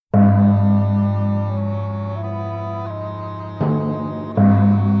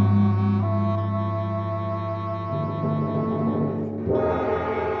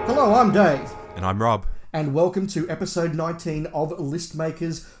I'm Dave. And I'm Rob. And welcome to episode 19 of List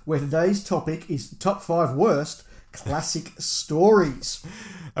Makers, where today's topic is the top 5 worst classic stories.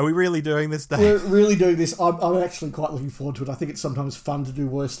 Are we really doing this, Dave? We're really doing this. I'm actually quite looking forward to it. I think it's sometimes fun to do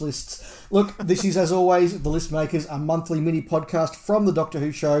worst lists. Look, this is, as always, The List Makers, a monthly mini podcast from The Doctor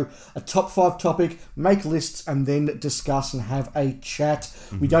Who Show. A top 5 topic, make lists, and then discuss and have a chat.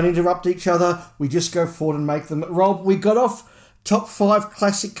 Mm-hmm. We don't interrupt each other. We just go forward and make them. Rob, we got off top 5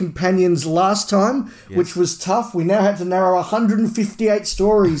 classic companions last time, yes, which was tough. We now had to narrow 158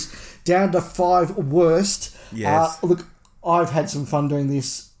 stories down to 5 worst. Yes. Look, I've had some fun doing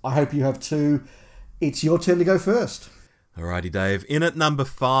this. I hope you have too. It's your turn to go first. Alrighty, Dave. In at number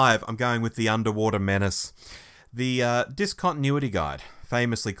 5, I'm going with The Underwater Menace. The Discontinuity Guide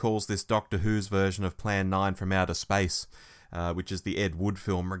famously calls this Doctor Who's version of Plan 9 from Outer Space, which is the Ed Wood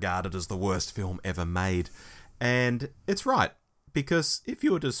film regarded as the worst film ever made. And it's right, because if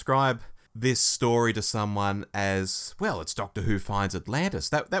you were to describe this story to someone as, well, it's Doctor Who finds Atlantis,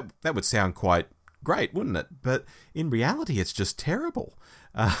 that would sound quite great, wouldn't it? But in reality, it's just terrible.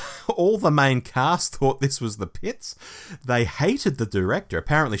 All the main cast thought this was the pits. They hated the director.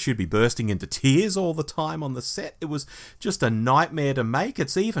 Apparently she'd be bursting into tears all the time on the set. It was just a nightmare to make.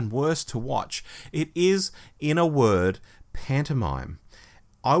 It's even worse to watch. It is, in a word, pantomime.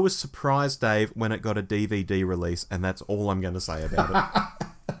 I was surprised, Dave, when it got a DVD release, and that's all I'm going to say about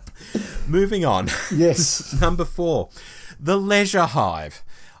it. Moving on. Yes. Number 4, The Leisure Hive.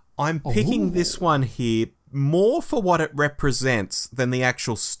 I'm picking this one here more for what it represents than the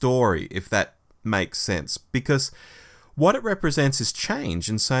actual story, if that makes sense. Because what it represents is change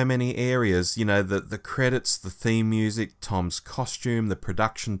in so many areas. You know, the credits, the theme music, Tom's costume, the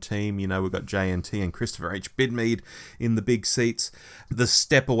production team. You know, we've got JNT and Christopher H. Bidmead in the big seats. The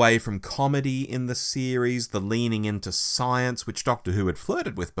step away from comedy in the series, the leaning into science, which Doctor Who had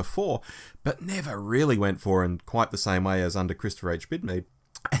flirted with before, but never really went for in quite the same way as under Christopher H. Bidmead.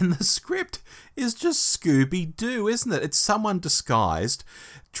 And the script is just Scooby-Doo, isn't it? It's someone disguised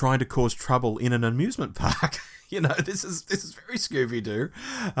trying to cause trouble in an amusement park. You know, this is very Scooby-Doo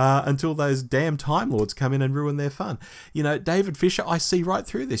until those damn Time Lords come in and ruin their fun. You know, David Fisher, I see right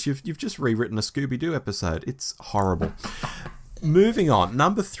through this. You've just rewritten a Scooby-Doo episode. It's horrible. Moving on,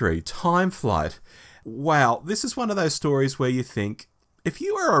 number 3, Time Flight. Wow, this is one of those stories where you think, if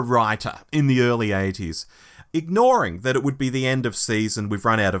you were a writer in the early 80s, ignoring that it would be the end of season, we've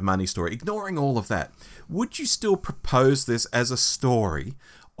run out of money story, ignoring all of that, would you still propose this as a story,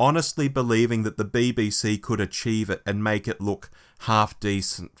 honestly believing that the BBC could achieve it and make it look half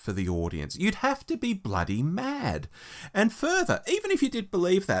decent for the audience? You'd have to be bloody mad. And further, even if you did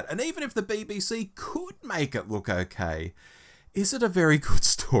believe that, and even if the BBC could make it look okay, is it a very good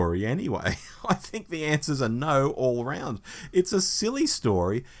story anyway? I think the answers are no all round. It's a silly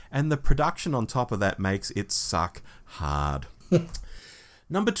story, and the production on top of that makes it suck hard.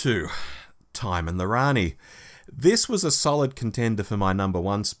 Number 2, Time and the Rani. This was a solid contender for my number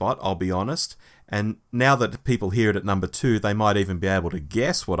 1 spot, I'll be honest. And now that people hear it at number 2, they might even be able to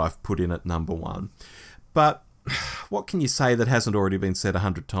guess what I've put in at number 1. But what can you say that hasn't already been said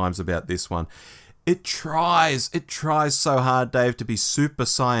 100 times about this one? It tries so hard, Dave, to be super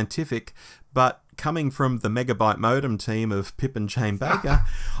scientific, but coming from the Megabyte Modem team of Pip and Jane Baker,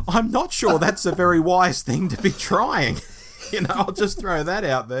 I'm not sure that's a very wise thing to be trying. You know, I'll just throw that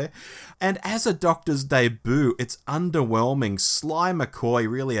out there. And as a Doctor's debut, it's underwhelming. Sly McCoy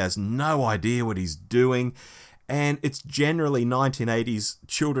really has no idea what he's doing, and it's generally 1980s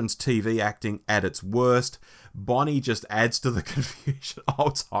children's TV acting at its worst. Bonnie just adds to the confusion. Oh,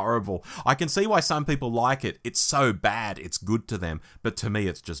 it's horrible. I can see why some people like it. It's so bad, it's good to them. But to me,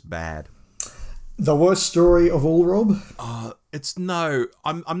 it's just bad. The worst story of all, Rob?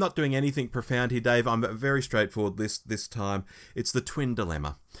 I'm not doing anything profound here, Dave. I'm very straightforward this time. It's the twin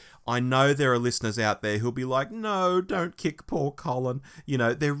dilemma. I know there are listeners out there who'll be like, no, don't kick poor Colin. You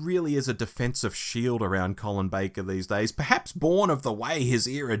know, there really is a defensive shield around Colin Baker these days, perhaps born of the way his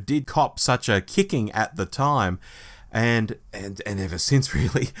era did cop such a kicking at the time. And ever since,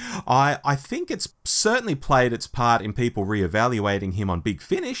 really. I think it's certainly played its part in people reevaluating him on Big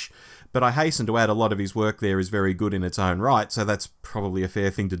Finish, but I hasten to add a lot of his work there is very good in its own right, so that's probably a fair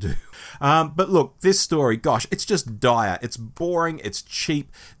thing to do. But look, this story, gosh, it's just dire. It's boring, it's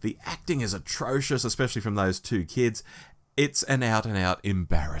cheap, the acting is atrocious, especially from those 2 kids. It's an out-and-out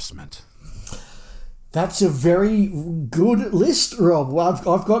embarrassment. That's a very good list, Rob. Well,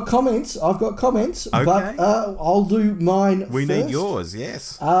 I've got comments. Okay. But I'll do mine We first. need yours,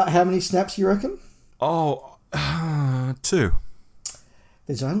 yes. How many snaps you reckon? 2.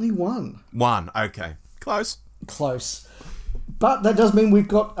 There's only 1. 1, okay. Close. But that does mean we've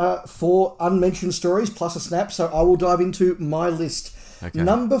got 4 unmentioned stories plus a snap, so I will dive into my list. Okay.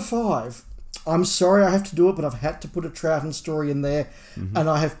 Number 5. I'm sorry I have to do it, but I've had to put a Troughton story in there, and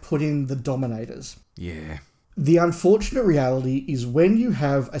I have put in The Dominators. Yeah. The unfortunate reality is when you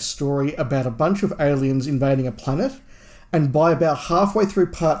have a story about a bunch of aliens invading a planet, and by about halfway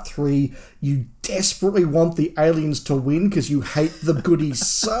through part 3, you desperately want the aliens to win because you hate the goodies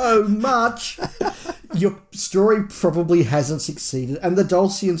so much, your story probably hasn't succeeded. And the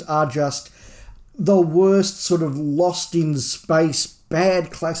Dulcians are just the worst sort of lost in space,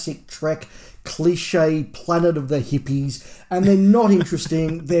 bad classic Trek, cliche planet of the hippies, and they're not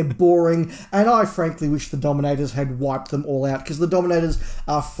interesting, they're boring, and I frankly wish the Dominators had wiped them all out, because the Dominators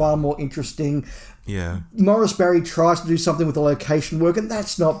are far more interesting. Yeah. Morris Barry tries to do something with the location work, and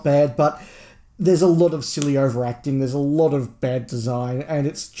that's not bad, but there's a lot of silly overacting, there's a lot of bad design, and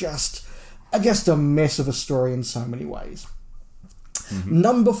it's just a mess of a story in so many ways.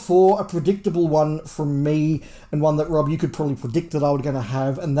 Number 4, a predictable one from me, and one that, Rob, you could probably predict that I was going to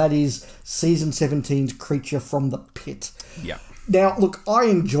have, and that is Season 17's Creature from the Pit. Yeah. Now, look, I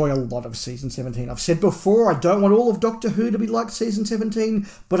enjoy a lot of Season 17. I've said before, I don't want all of Doctor Who to be like Season 17,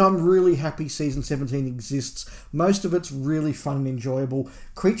 but I'm really happy Season 17 exists. Most of it's really fun and enjoyable.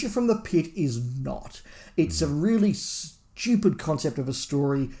 Creature from the Pit is not. It's a really stupid concept of a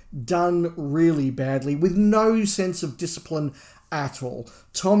story, done really badly, with no sense of discipline at all.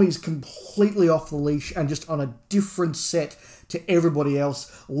 Tommy's completely off the leash and just on a different set to everybody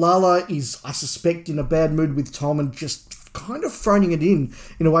else. Lala is, I suspect, in a bad mood with Tom and just kind of phoning it in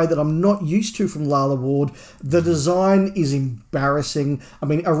a way that I'm not used to from Lala Ward. The design is embarrassing. I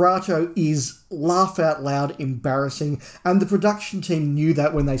mean, Arato is laugh out loud embarrassing, and the production team knew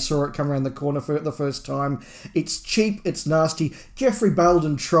that when they saw it come around the corner for the first time. It's cheap, it's nasty. Jeffrey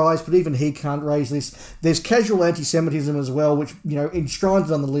Balden tries, but even he can't raise this. There's casual anti-Semitism as well, which, enshrines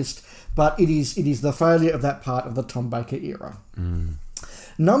it on the list, but it is the failure of that part of the Tom Baker era.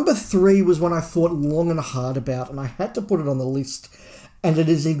 Number 3 was one I thought long and hard about, and I had to put it on the list. And it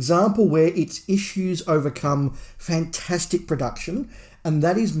is an example where its issues overcome fantastic production, and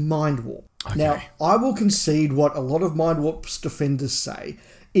that is Mind Warp. Okay. Now, I will concede what a lot of Mind Warp's defenders say.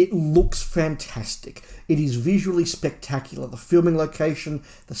 It looks fantastic. It is visually spectacular. The filming location,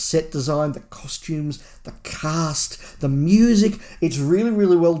 the set design, the costumes, the cast, the music. It's really,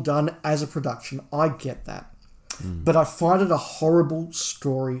 really well done as a production. I get that. But I find it a horrible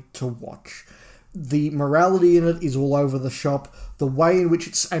story to watch. The morality in it is all over the shop. The way in which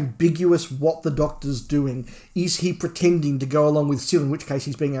it's ambiguous what the Doctor's doing. Is he pretending to go along with Sil, in which case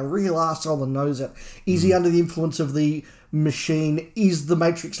he's being a real arsehole and knows it? Is he under the influence of the machine? Is the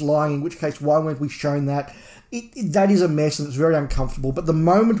Matrix lying, in which case why weren't we shown that? That is a mess and it's very uncomfortable. But the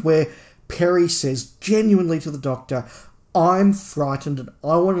moment where Perry says genuinely to the Doctor, I'm frightened and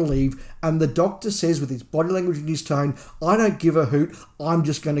I want to leave, and the Doctor says with his body language and his tone, I don't give a hoot, I'm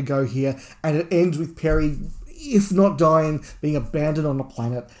just going to go here, and it ends with Perry, if not dying, being abandoned on a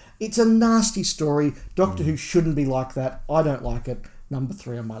planet. It's a nasty story. Doctor Who shouldn't be like that. I don't like it. Number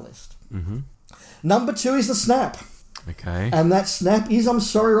 3 on my list. Number 2 is The Snap. Okay. And that snap is, I'm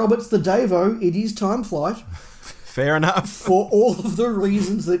sorry, Roberts, the Davo. It is Time Flight. Fair enough. For all of the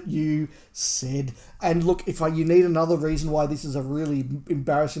reasons that you said. And look, if you need another reason why this is a really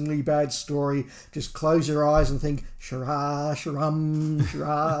embarrassingly bad story, just close your eyes and think, shara, sharam,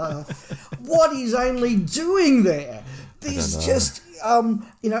 shara. What is Ainley doing there? This just,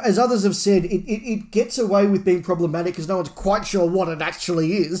 as others have said, it gets away with being problematic because no one's quite sure what it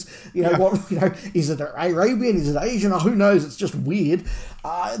actually is. Is it Arabian? Is it Asian? Who knows? It's just weird.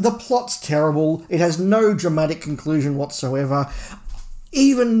 The plot's terrible. It has no dramatic conclusion whatsoever.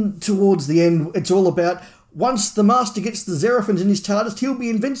 Even towards the end, it's all about once the Master gets the Zeraphins in his TARDIS, he'll be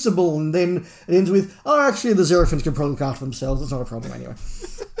invincible. And then it ends with, actually, the Zeraphins can probably look after themselves. It's not a problem anyway.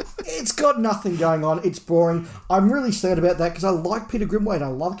 It's got nothing going on. It's boring. I'm really sad about that because I like Peter Grimwade. I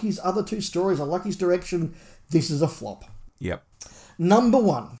like his other 2 stories. I like his direction. This is a flop. Yep. Number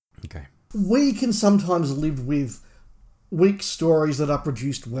 1. Okay. We can sometimes live with weak stories that are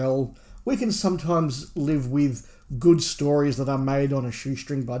produced well. We can sometimes live with good stories that are made on a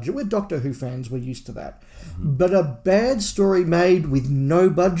shoestring budget. We're Doctor Who fans, we're used to that. But a bad story made with no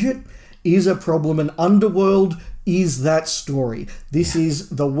budget is a problem, and Underworld is that story. This is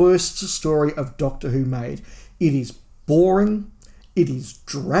the worst story of Doctor Who made. It is boring, it is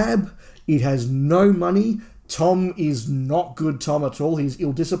drab, it has no money. Tom is not good Tom at all, he's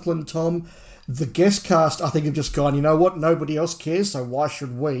ill-disciplined Tom. The guest cast, I think, have just gone, you know what, nobody else cares, so why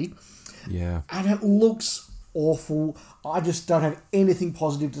should we? Yeah. And it looks awful. I just don't have anything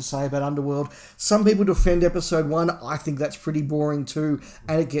positive to say about Underworld. Some people defend episode 1. I think that's pretty boring too,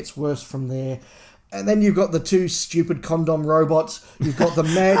 and it gets worse from there. And then you've got the 2 stupid condom robots. You've got the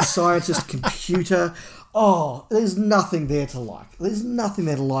mad scientist computer. Oh, there's nothing there to like. There's nothing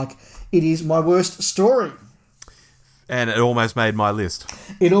there to like. It is my worst story. And it almost made my list.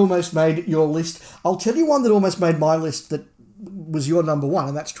 It almost made your list. I'll tell you one that almost made my list that was your number 1,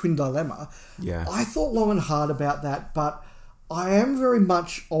 and that's Twin Dilemma. Yeah. I thought long and hard about that, but I am very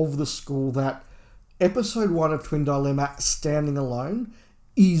much of the school that episode 1 of Twin Dilemma, standing alone,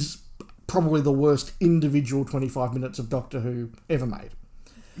 is probably the worst individual 25 minutes of Doctor Who ever made.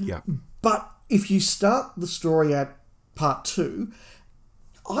 Yeah. But if you start the story at part 2,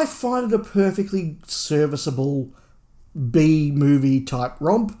 I find it a perfectly serviceable B-movie type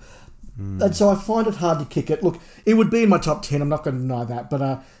romp. And so I find it hard to kick it. Look, it would be in my top 10, I'm not going to deny that,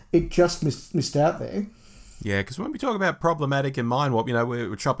 but it just missed out there. Yeah, because when we talk about problematic and mind warp,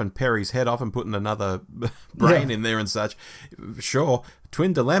 we're chopping Perry's head off and putting another brain in there and such. Sure,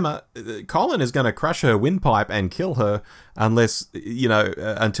 Twin Dilemma, Colin is going to crush her windpipe and kill her unless,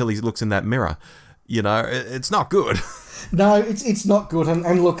 until he looks in that mirror. It's not good. No, it's not good.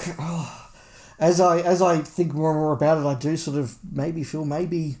 And look, as I think more and more about it, I do sort of feel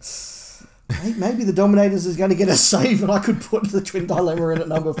maybe the Dominators is going to get a save, and I could put the Twin Dilemma in at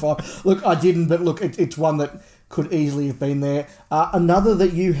number 5. Look, I didn't, but look, it's one that could easily have been there. Another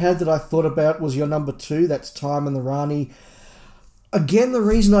that you had that I thought about was your number 2. That's Time and the Rani. Again, the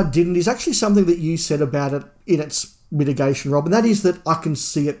reason I didn't is actually something that you said about it in its mitigation, Rob, and that is that I can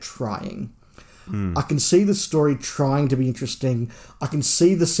see it trying. I can see the story trying to be interesting. I can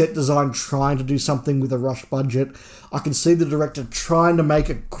see the set design trying to do something with a rush budget. I can see the director trying to make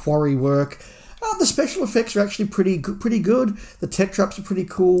a quarry work. The special effects are actually pretty good. The Tetraps are pretty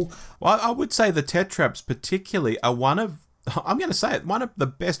cool. Well, I would say the Tetraps particularly are one of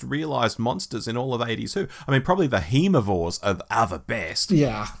the best realised monsters in all of 80s Who. I mean, probably the Hemivores are the best.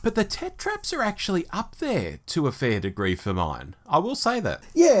 Yeah. But the Tetraps are actually up there to a fair degree for mine. I will say that.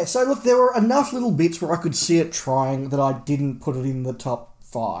 Yeah, so look, there were enough little bits where I could see it trying that I didn't put it in the top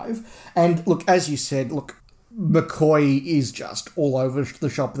 5. And look, as you said, McCoy is just all over the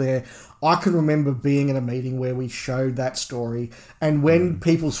shop there. I can remember being in a meeting where we showed that story, and when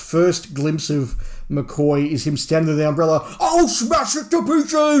people's first glimpse of McCoy is him standing with the umbrella, I'll smash it to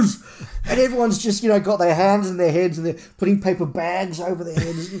pieces! And everyone's just, got their hands in their heads and they're putting paper bags over their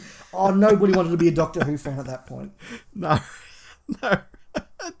heads. Nobody wanted to be a Doctor Who fan at that point. No.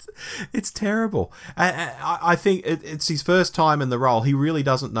 It's terrible. I think it's his first time in the role. He really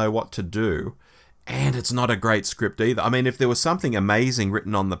doesn't know what to do. And it's not a great script either. I mean, if there was something amazing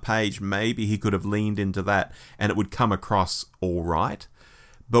written on the page, maybe he could have leaned into that and it would come across all right.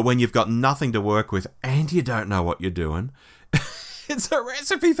 But when you've got nothing to work with and you don't know what you're doing, it's a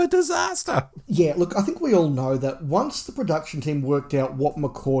recipe for disaster. Yeah, look, I think we all know that once the production team worked out what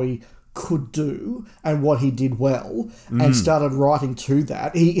McCoy could do and what he did well and started writing to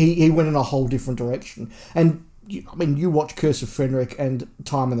that, he went in a whole different direction. And, you watch Curse of Fenric and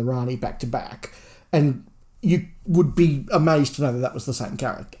Time and the Rani back to back, and you would be amazed to know that was the same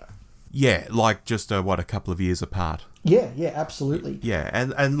character. Yeah, like just, a couple of years apart. Yeah, absolutely. Yeah,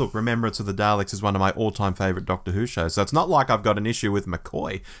 and look, Remembrance of the Daleks is one of my all-time favourite Doctor Who shows, so it's not like I've got an issue with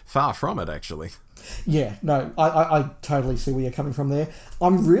McCoy. Far from it, actually. Yeah, no, I totally see where you're coming from there.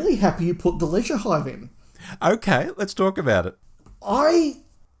 I'm really happy you put The Leisure Hive in. Okay, let's talk about it.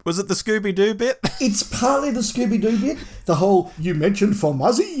 Was it the Scooby-Doo bit? It's partly the Scooby-Doo bit. The whole, you mentioned for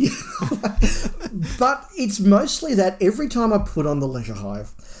Muzzy. But it's mostly that every time I put on The Leisure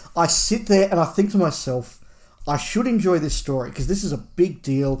Hive, I sit there and I think to myself, I should enjoy this story because this is a big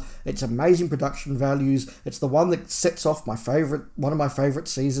deal. It's amazing production values. It's the one that sets off one of my favourite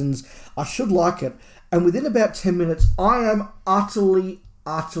seasons. I should like it. And within about 10 minutes, I am utterly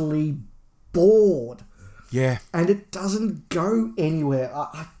bored. Yeah. And it doesn't go anywhere.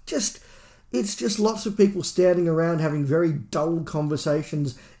 It's just lots of people standing around having very dull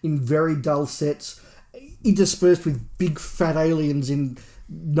conversations in very dull sets, interspersed with big fat aliens in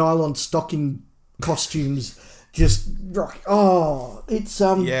nylon stocking costumes. It's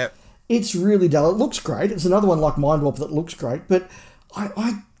really dull. It looks great. It's another one like Mind Warp that looks great, but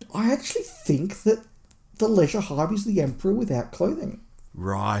I actually think that The Leisure Hive is the Emperor without clothing.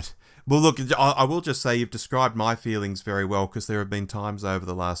 Right. Well, look, I will just say you've described my feelings very well, because there have been times over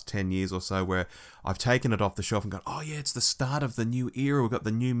the last 10 years or so where I've taken it off the shelf and gone, oh yeah, it's the start of the new era. We've got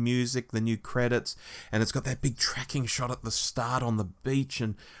the new music, the new credits, and it's got that big tracking shot at the start on the beach,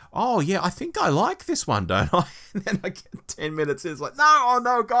 and oh yeah, I think I like this one, don't I? And then I get 10 minutes in, it's like, no, oh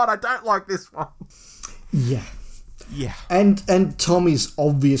no, God, I don't like this one. Yeah. Yeah. And Tom is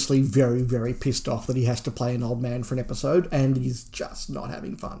obviously very, very pissed off that he has to play an old man for an episode, and he's just not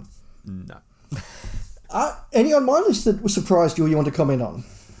having fun. No. Any on my list that was surprised you or you want to comment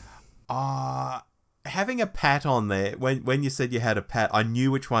on? Having a Pat on there, when you said you had a Pat, I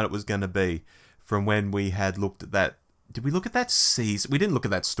knew which one it was going to be from when we had looked at that. Did we look at that season? We didn't look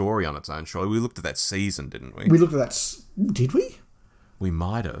at that story on its own, surely. We looked at that season, didn't we? We looked at that... Did we? We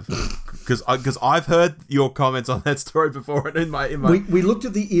might have. Because I've heard your comments on that story before. And in my We looked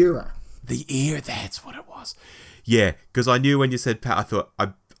at the era. The era, that's what it was. Yeah, because I knew when you said Pat, I thought,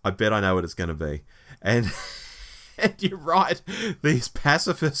 I bet I know what it's going to be. And you're right. These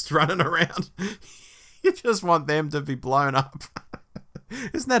pacifists running around, you just want them to be blown up.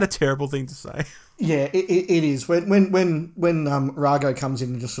 Isn't that a terrible thing to say? Yeah, it is. When Rago comes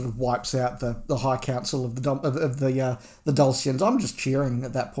in and just sort of wipes out the High Council of the Dulcians, I'm just cheering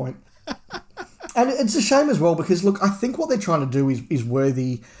at that point. And it's a shame as well because, look, I think what they're trying to do is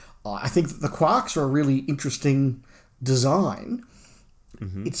worthy. I think that the Quarks are a really interesting design.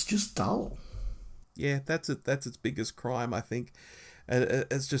 Mm-hmm. It's just dull. Yeah, that's its biggest crime, I think.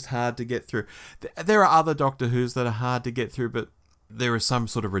 It's just hard to get through. There are other Doctor Who's that are hard to get through, but there is some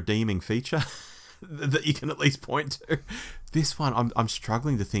sort of redeeming feature that you can at least point to. This one, I'm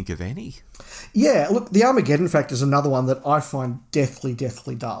struggling to think of any. Yeah, look, the Armageddon Factor is another one that I find deathly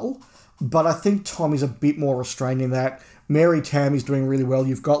dull, but I think Tom is a bit more restrained in that. Mary Tam is doing really well.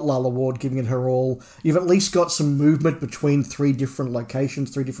 You've got Lalla Ward giving it her all. You've at least got some movement between 3 different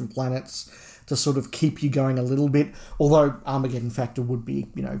locations, 3 different planets to sort of keep you going a little bit. Although Armageddon Factor would be,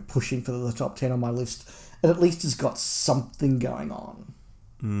 pushing for the top 10 on my list. It at least has got something going on.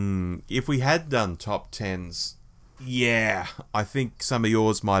 If we had done top 10s, yeah, I think some of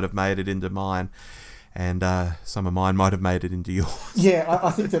yours might have made it into mine. And some of mine might have made it into yours. Yeah,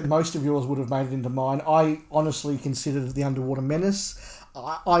 I think that most of yours would have made it into mine. I honestly considered The Underwater Menace.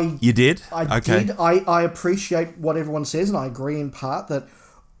 You did? I did. I appreciate what everyone says, and I agree in part that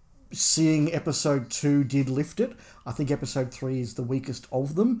seeing episode 2 did lift it. I think episode 3 is the weakest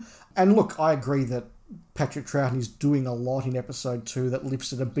of them. And look, I agree that Patrick Troughton is doing a lot in episode 2 that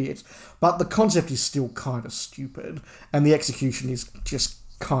lifts it a bit. But the concept is still kind of stupid, and the execution is just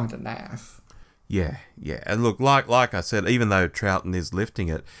kind of naff. Yeah. And look, like I said, even though Troughton is lifting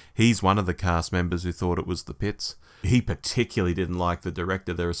it, he's one of the cast members who thought it was the pits. He particularly didn't like the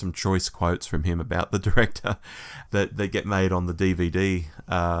director. There are some choice quotes from him about the director that get made on the DVD.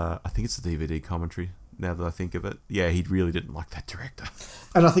 I think it's the DVD commentary, now that I think of it. Yeah, he really didn't like that director.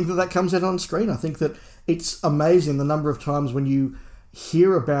 And I think that comes out on screen. I think that it's amazing the number of times when you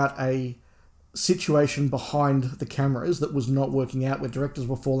hear about a situation behind the cameras that was not working out, where directors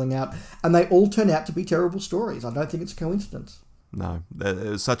were falling out, and they all turn out to be terrible stories. I don't think it's a coincidence. No, it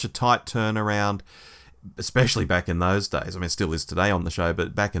was such a tight turnaround, especially back in those days. I mean, it still is today on the show,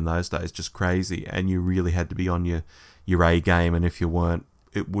 but back in those days, just crazy, and you really had to be on your A game, and if you weren't,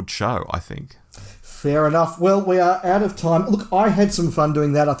 it would show, I think. Fair enough. Well, we are out of time. Look, I had some fun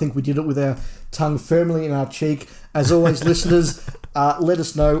doing that. I think we did it with our tongue firmly in our cheek. As always, listeners, let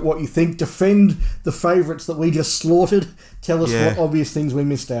us know what you think. Defend the favourites that we just slaughtered. Tell us what obvious things we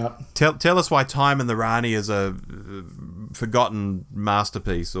missed out. Tell us why Time and the Rani is a forgotten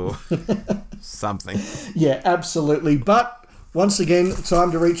masterpiece or something. Yeah, absolutely. But once again,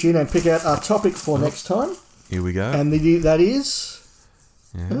 time to reach in and pick out our topic for next time. Here we go. And that is...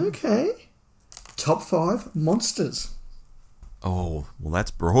 Yeah. Okay. Top 5 monsters. Oh, well, that's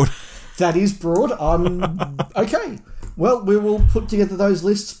broad. That is broad. Okay. Well, we will put together those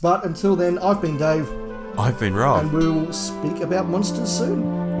lists, but until then, I've been Dave. I've been Rob. And we will speak about monsters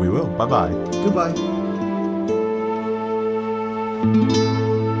soon. We will. Bye-bye. Goodbye.